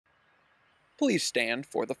Please stand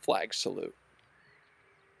for the flag salute.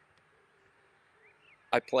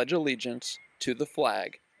 I pledge allegiance to the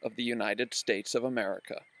flag of the United States of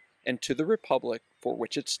America and to the republic for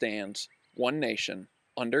which it stands, one nation,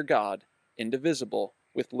 under God, indivisible,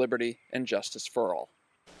 with liberty and justice for all.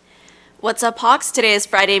 What's up, Hawks? Today is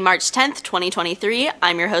Friday, March 10th, 2023.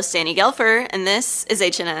 I'm your host, Danny Gelfer, and this is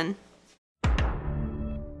HNN.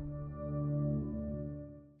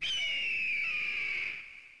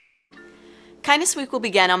 Kindness Week will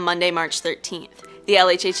begin on Monday, March 13th. The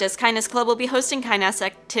LHHS Kindness Club will be hosting kindness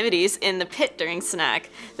activities in the pit during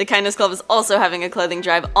snack. The Kindness Club is also having a clothing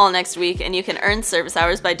drive all next week, and you can earn service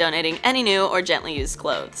hours by donating any new or gently used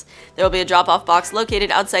clothes. There will be a drop-off box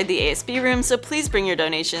located outside the ASB room, so please bring your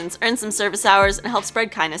donations, earn some service hours, and help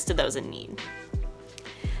spread kindness to those in need.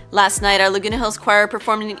 Last night, our Laguna Hills Choir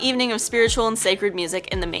performed an evening of spiritual and sacred music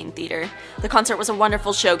in the main theater. The concert was a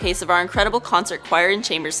wonderful showcase of our incredible concert choir and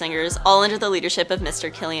chamber singers, all under the leadership of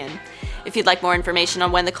Mr. Killian. If you'd like more information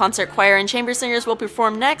on when the concert choir and chamber singers will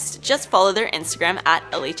perform next, just follow their Instagram at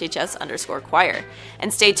LHHS_choir.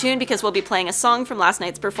 And stay tuned because we'll be playing a song from last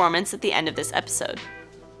night's performance at the end of this episode.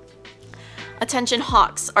 Attention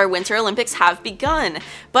Hawks, our Winter Olympics have begun,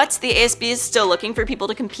 but the ASB is still looking for people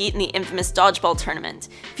to compete in the infamous dodgeball tournament.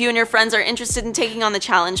 If you and your friends are interested in taking on the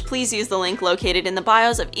challenge, please use the link located in the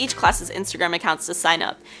bios of each class's Instagram accounts to sign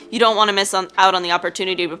up. You don't want to miss out on the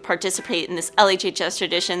opportunity to participate in this LHHS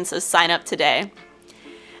tradition, so sign up today.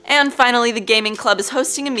 And finally, the Gaming Club is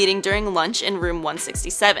hosting a meeting during lunch in room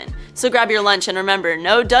 167. So grab your lunch and remember,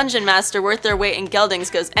 no dungeon master worth their weight in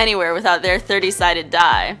geldings goes anywhere without their 30-sided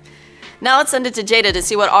die. Now let's send it to Jada to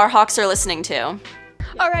see what our Hawks are listening to.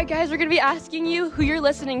 Alright guys, we're going to be asking you who you're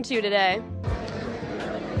listening to today.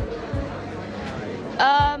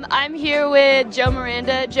 I'm here with Joe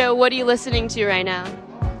Miranda. Joe, what are you listening to right now?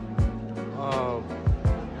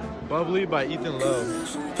 Bubbly by Ethan Lowe.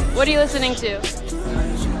 What are you listening to?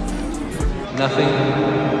 Nothing.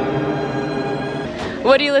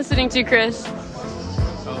 What are you listening to, Chris?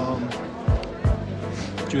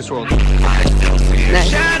 Juice WRLD.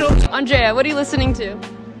 Nice. Andrea, what are you listening to?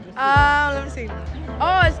 Let me see.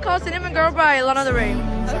 Oh, it's called Cinnamon Girl by Lana Del Rey.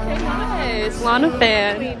 Okay, nice. Lana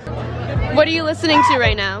fan. What are you listening to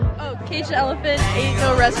right now? Oh, Cage the Elephant, Ain't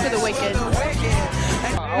No Rest for the Wicked.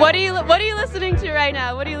 What are you listening to right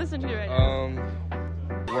now? What are you listening to right now?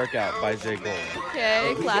 Workout by J. Cole.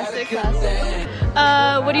 Okay, classic.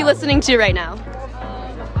 What are you listening to right now?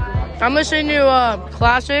 I'm listening to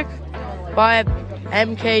Classic by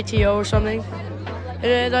MKTO or something.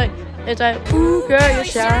 It's like, ooh, girl, you're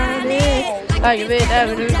shining. Like a big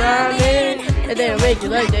avenue diamond. And they'll make you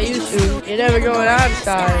like they used to. You're never going out of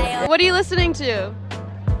style. What are you listening to?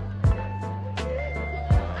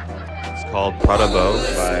 It's called Prada Bow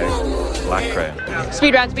by Black Crayon.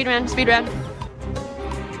 Speed round.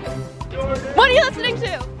 What are you listening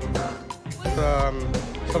to?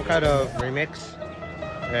 Some kind of remix.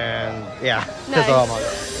 And yeah, Nice. that's all I'm on.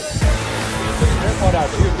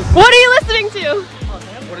 What are you listening to?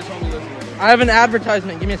 I have an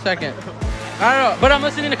advertisement. Give me a second. I don't know, but I'm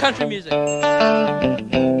listening to country music. Troy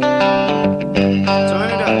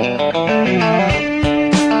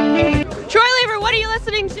Lever, what are you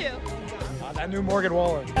listening to? That new Morgan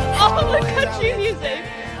Wallen. Oh, the country music.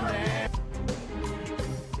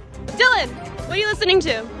 Dylan, what are you listening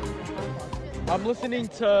to? I'm listening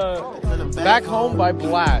to Back Home by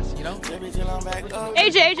Blast, you know?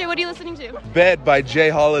 AJ, what are you listening to? Bed by Jay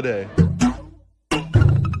Holiday.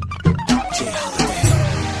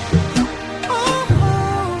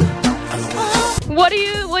 What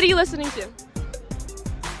are you listening to?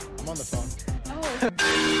 I'm on the phone.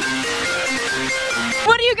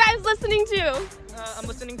 What are you guys listening to? I'm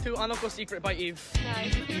listening to Uncle's Secret by Eve.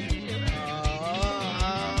 Nice.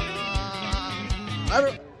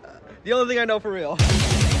 The only thing I know for real.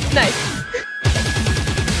 Nice.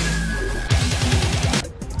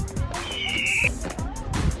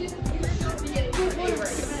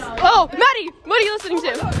 Oh, Maddie, what are you listening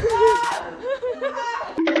to?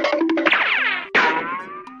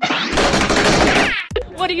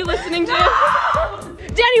 What are you listening to?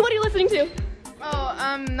 Danny, what are you listening to? Oh,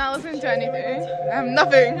 I'm not listening to anything.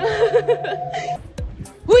 Nothing.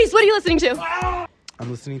 Luis, what are you listening to?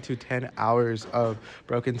 I'm listening to 10 hours of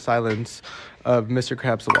Broken Silence of Mr.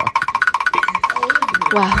 Krabs the Walk.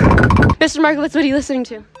 Wow. Mr. Markowitz, what are you listening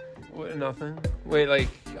to? What, nothing. Wait, like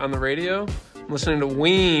on the radio? I'm listening to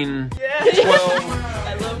Ween. Yeah. 12.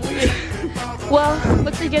 I love Ween. Well,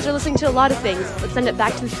 looks like you guys are listening to a lot of things. Let's send it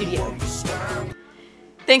back to the studio.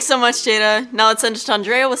 Thanks so much, Jada. Now let's send it to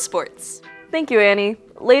Andrea with sports. Thank you, Annie.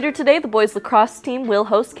 Later today, the boys lacrosse team will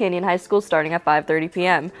host Canyon High School starting at 5:30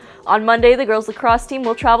 p.m. On Monday, the girls lacrosse team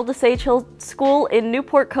will travel to Sage Hill School in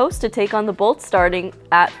Newport Coast to take on the Bolts starting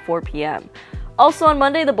at 4 p.m. Also on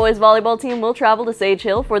Monday, the boys volleyball team will travel to Sage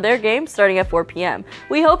Hill for their game starting at 4 p.m.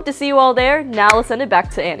 We hope to see you all there. Now let's send it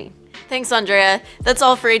back to Annie. Thanks, Andrea. That's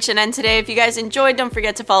all for HNN today. If you guys enjoyed, don't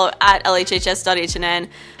forget to follow at LHHS.HNN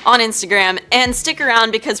on Instagram, and stick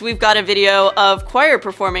around because we've got a video of choir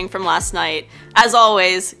performing from last night. As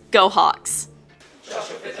always, go Hawks!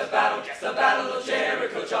 Joshua fit the battle, gets the battle of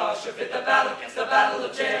Jericho. Joshua fit the battle, gets the battle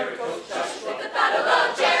of Jericho. Joshua fit the battle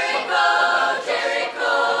of Jericho,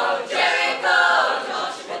 Jericho, Jericho.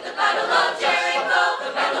 Joshua fit the battle of Jericho,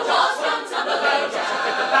 and the walls come tumbling. Joshua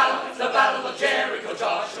fit the battle, it's the battle of Jericho.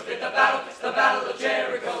 Joshua fit the battle, it's the battle of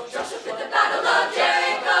Jericho. Joshua fit the battle of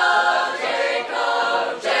Jericho, Jericho,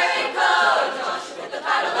 Jericho. Joshua fit the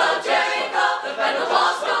battle of Jericho, and the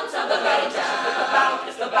walls come tumbling. Joshua fit the battle,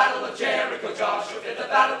 it's the battle of Jericho. Joshua fit the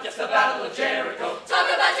battle, yes, the battle of Jericho. Talk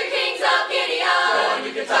about